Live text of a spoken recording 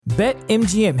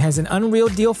BetMGM has an unreal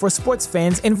deal for sports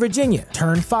fans in Virginia.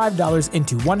 Turn $5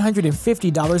 into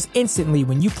 $150 instantly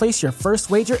when you place your first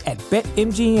wager at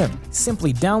BetMGM.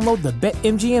 Simply download the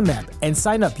BetMGM app and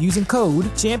sign up using code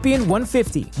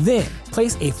Champion150. Then,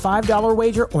 place a $5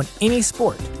 wager on any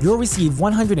sport. You'll receive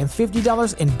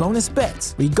 $150 in bonus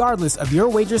bets, regardless of your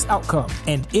wager's outcome.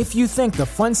 And if you think the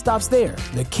fun stops there,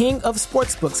 the King of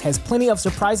Sportsbooks has plenty of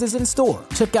surprises in store.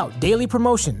 Check out daily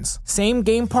promotions,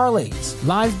 same-game parlays,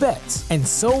 live bets, and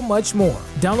so much more.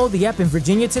 Download the app in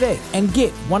Virginia today and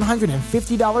get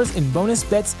 $150 in bonus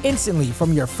bets instantly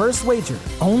from your first wager.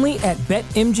 Only at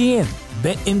BetMGM.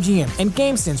 BetMGM and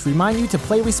GameSense remind you to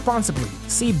play responsibly.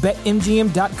 See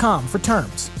BetMGM.com for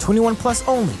terms. 21 plus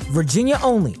only. Virginia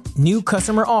only. New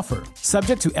customer offer.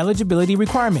 Subject to eligibility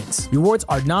requirements. Rewards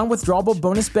are non-withdrawable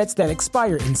bonus bets that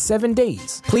expire in 7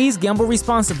 days. Please gamble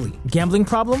responsibly. Gambling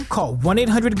problem? Call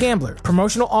 1-800-GAMBLER.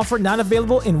 Promotional offer not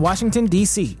available in Washington,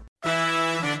 D.C.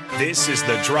 This is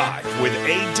The Drive with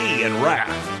AD and Raph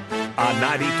on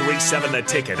 93.7 The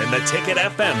Ticket and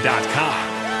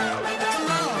theticketfm.com.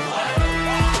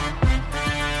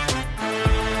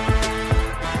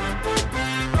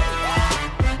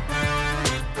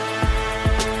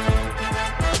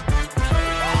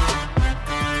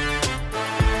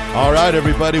 All right,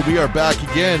 everybody, we are back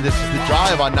again. This is The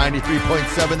Drive on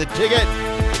 93.7 The Ticket.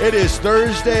 It is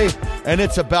Thursday, and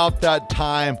it's about that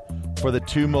time for the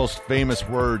two most famous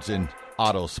words in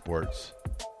auto sports.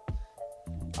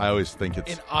 I always think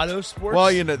it's... In auto sports? Well,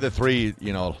 the three,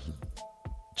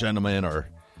 gentlemen or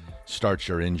start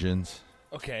your engines.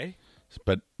 Okay.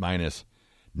 But mine is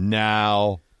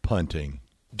now punting.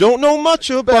 Don't know much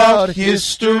about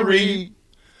history.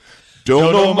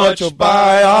 Don't know much of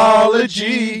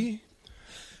biology.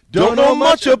 Don't know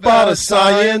much about a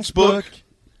science book.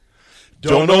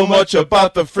 Don't know much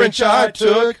about the French I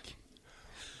took.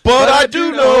 But I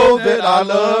do know that I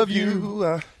love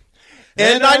you.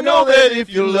 And I know that if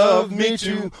you love me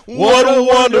too, what a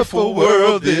wonderful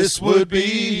world this would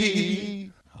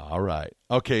be. All right.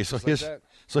 Okay, so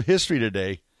history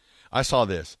today, I saw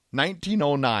this.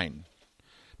 1909.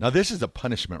 Now, this is a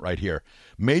punishment right here.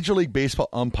 Major League Baseball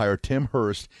umpire Tim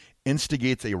Hurst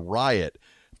instigates a riot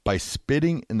by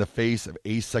spitting in the face of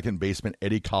ace second baseman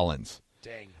Eddie Collins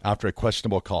after a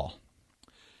questionable call.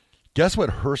 Guess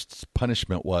what Hurst's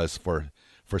punishment was for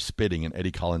spitting in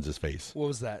Eddie Collins' face? What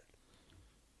was that?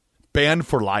 Banned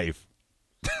for life.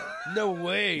 No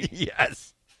way.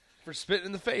 Yes. For spitting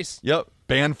in the face. Yep,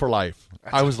 banned for life.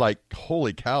 I was like,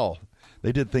 holy cow.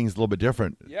 They did things a little bit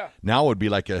different. Yeah. Now it would be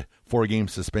like a 4-game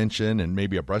suspension and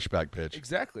maybe a brushback pitch.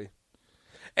 Exactly.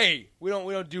 Hey, we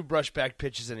don't do brushback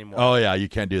pitches anymore. Oh yeah, you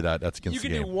can't do that. That's against the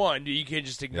game. You can do one. You can't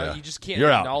just ignore. Yeah. You just can't You're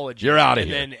out. acknowledge. You're it out of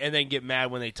and here. and then get mad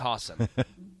when they toss them.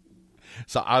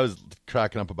 So I was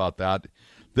cracking up about that.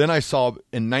 Then I saw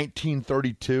in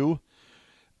 1932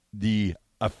 the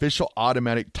official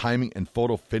automatic timing and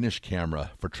photo finish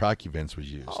camera for track events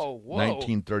was used. Oh, whoa.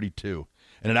 1932.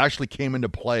 And it actually came into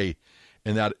play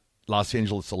in that Los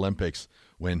Angeles Olympics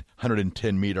when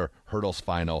 110-meter hurdles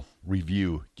final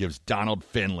review gives Donald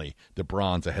Finley the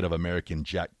bronze ahead of American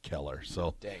Jack Keller.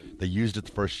 So they used it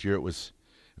the first year it was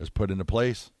put into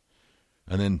place.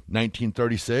 And then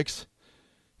 1936,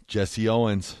 Jesse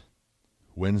Owens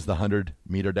wins the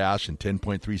 100-meter dash in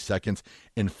 10.3 seconds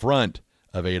in front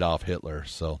of Adolf Hitler.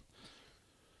 So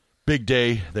big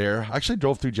day there. I actually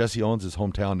drove through Jesse Owens'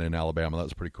 hometown in Alabama. That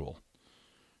was pretty cool.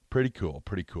 Pretty cool.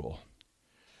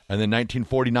 And then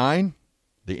 1949,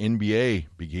 the NBA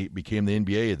became the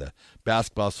NBA. The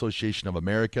Basketball Association of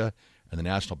America and the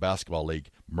National Basketball League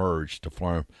merged to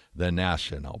form the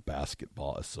National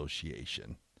Basketball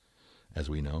Association. As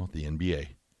we know, the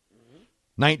NBA.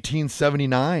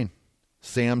 1979,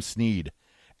 Sam Snead,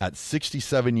 at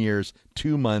 67 years,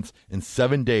 2 months, and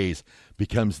 7 days,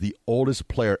 becomes the oldest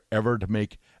player ever to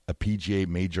make a PGA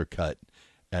major cut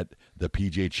at the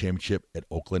PGA Championship at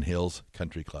Oakland Hills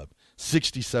Country Club.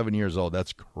 67 years old.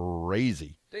 That's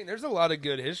crazy. Dang, there's a lot of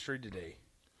good history today.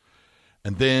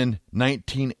 And then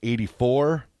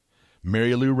 1984,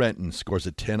 Mary Lou Renton scores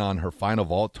a 10 on her final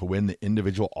vault to win the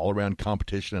individual all-around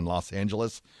competition in Los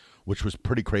Angeles, which was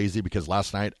pretty crazy because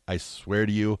last night, I swear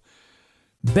to you,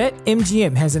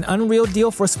 BetMGM has an unreal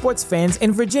deal for sports fans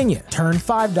in Virginia. Turn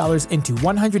 $5 into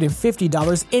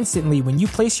 $150 instantly when you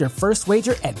place your first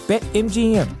wager at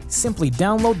BetMGM. Simply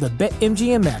download the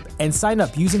BetMGM app and sign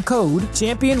up using code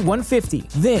Champion150.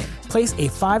 Then, place a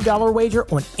 $5 wager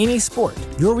on any sport.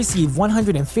 You'll receive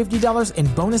 $150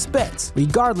 in bonus bets,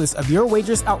 regardless of your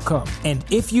wager's outcome. And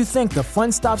if you think the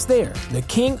fun stops there, the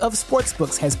King of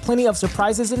Sportsbooks has plenty of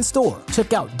surprises in store.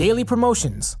 Check out daily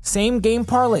promotions, same-game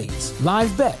parlays, live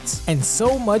live bets, and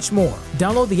so much more.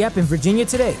 Download the app in Virginia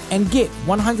today and get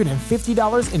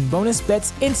 $150 in bonus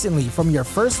bets instantly from your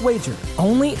first wager,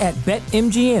 only at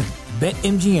BetMGM.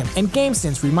 BetMGM and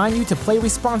GameSense remind you to play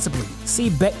responsibly. See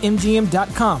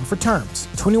BetMGM.com for terms.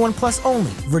 21 plus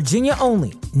only. Virginia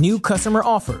only. New customer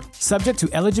offer. Subject to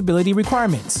eligibility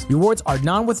requirements. Rewards are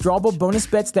non-withdrawable bonus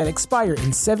bets that expire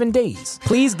in 7 days.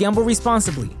 Please gamble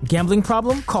responsibly. Gambling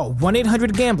problem? Call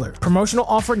 1-800-GAMBLER. Promotional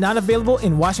offer not available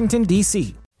in Washington,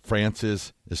 D.C.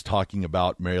 Francis is talking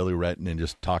about Mary Lou Retton and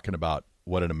just talking about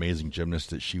what an amazing gymnast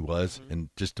that she was, and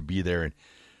just to be there. And,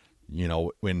 you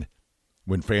know, when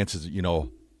Francis, you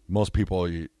know, most people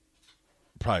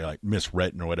probably like Miss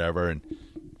Retton or whatever, and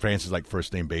Francis like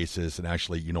first name basis and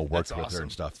actually, you know, worked with her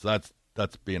and stuff. So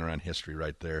that's being around history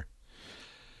right there.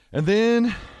 And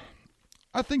then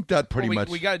I think that pretty much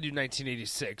we got to do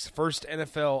 1986, first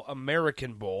NFL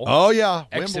American Bowl. Oh yeah,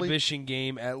 exhibition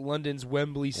game at London's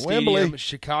Wembley Stadium.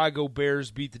 Chicago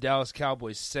Bears beat the Dallas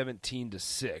Cowboys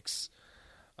 17-6.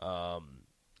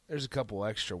 There's a couple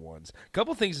extra ones. A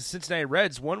couple things the Cincinnati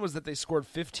Reds. One was that they scored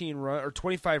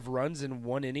 25 runs in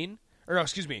one inning. Or no,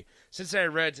 excuse me. Cincinnati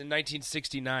Reds in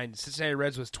 1969. Cincinnati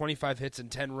Reds was 25 hits and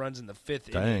 10 runs in the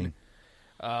fifth inning.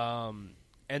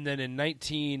 And then in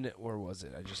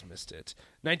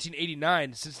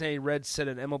 1989, Cincinnati Reds set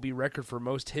an MLB record for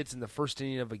most hits in the first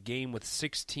inning of a game with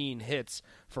 16 hits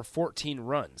for 14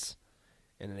 runs,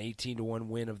 and an 18-1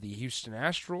 win of the Houston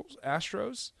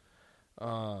Astros.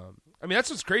 I mean, that's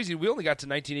what's crazy. We only got to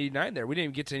 1989 there. We didn't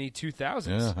even get to any 2000s.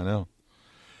 Yeah, I know.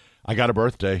 I got a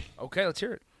birthday. Okay, let's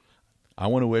hear it. I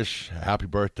want to wish happy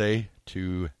birthday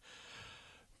to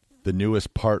the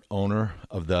newest part owner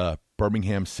of the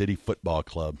Birmingham City Football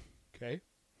Club. Okay.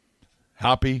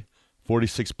 Happy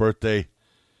 46th birthday,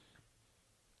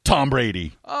 Tom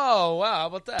Brady. Oh, wow. How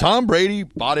about that? Tom Brady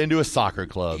bought into a soccer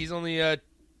club. He's only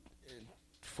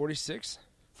 46?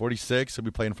 46. He'll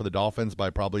be playing for the Dolphins by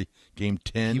probably game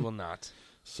 10. He will not.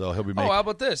 So he'll be making... Oh, how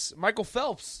about this? Michael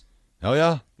Phelps. Oh,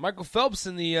 yeah. Michael Phelps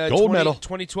in the gold medal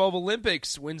 2012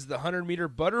 Olympics wins the 100-meter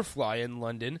butterfly in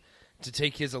London to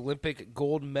take his Olympic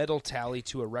gold medal tally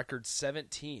to a record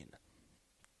 17.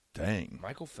 Dang.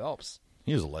 Michael Phelps.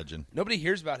 He is a legend. Nobody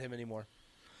hears about him anymore.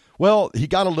 Well, he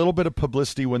got a little bit of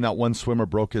publicity when that one swimmer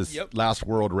broke his last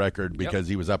world record because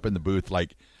he was up in the booth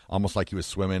like almost like he was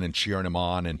swimming and cheering him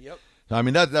on. And I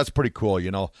mean, that's pretty cool.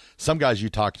 You know, some guys you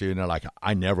talk to and they're like,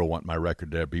 I never want my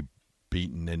record to be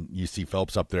beaten. And you see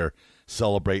Phelps up there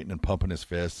celebrating and pumping his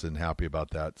fists and happy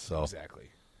about that. So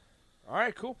exactly. All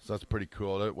right, cool. So that's pretty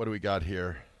cool. What do we got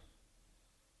here?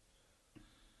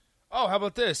 Oh, how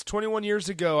about this? 21 years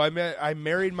ago, I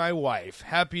married my wife.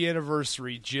 Happy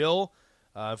anniversary, Jill.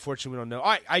 Unfortunately, we don't know.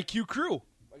 All right, IQ Crew.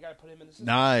 I got to put him in the system.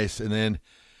 Nice. And then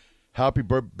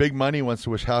Big Money wants to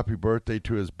wish happy birthday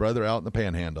to his brother out in the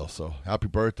Panhandle. So happy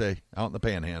birthday out in the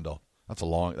Panhandle. That's a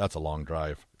long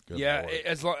drive. Good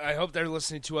Lord. I hope they're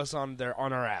listening to us on our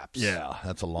apps. Yeah,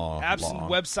 that's a long apps long,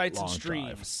 and websites long and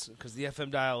streams because the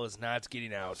FM dial is not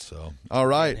getting out. So all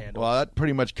right, well that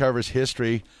pretty much covers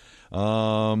history.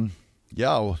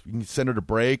 Yeah, well, you can send her to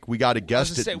break. We got a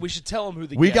guest. We should tell them who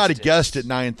the we guest got a is. guest at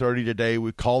 9:30 today.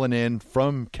 We're calling in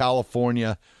from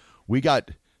California. We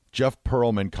got Jeff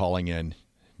Pearlman calling in.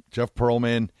 Jeff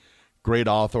Pearlman, great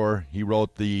author. He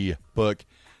wrote the book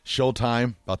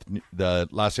Showtime about the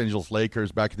Los Angeles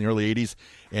Lakers back in the early 80s,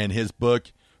 and his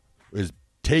book is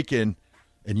taken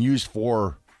and used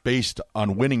based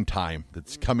on Winning Time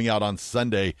that's coming out on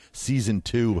Sunday, season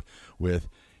 2, with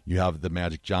you have the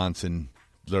Magic Johnson,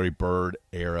 Larry Bird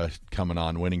era coming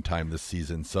on Winning Time this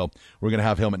season. So we're going to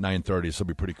have him at 9:30, so it'll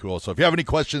be pretty cool. So if you have any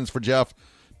questions for Jeff,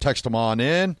 text him on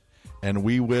in, and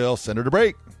we will send her to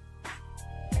break.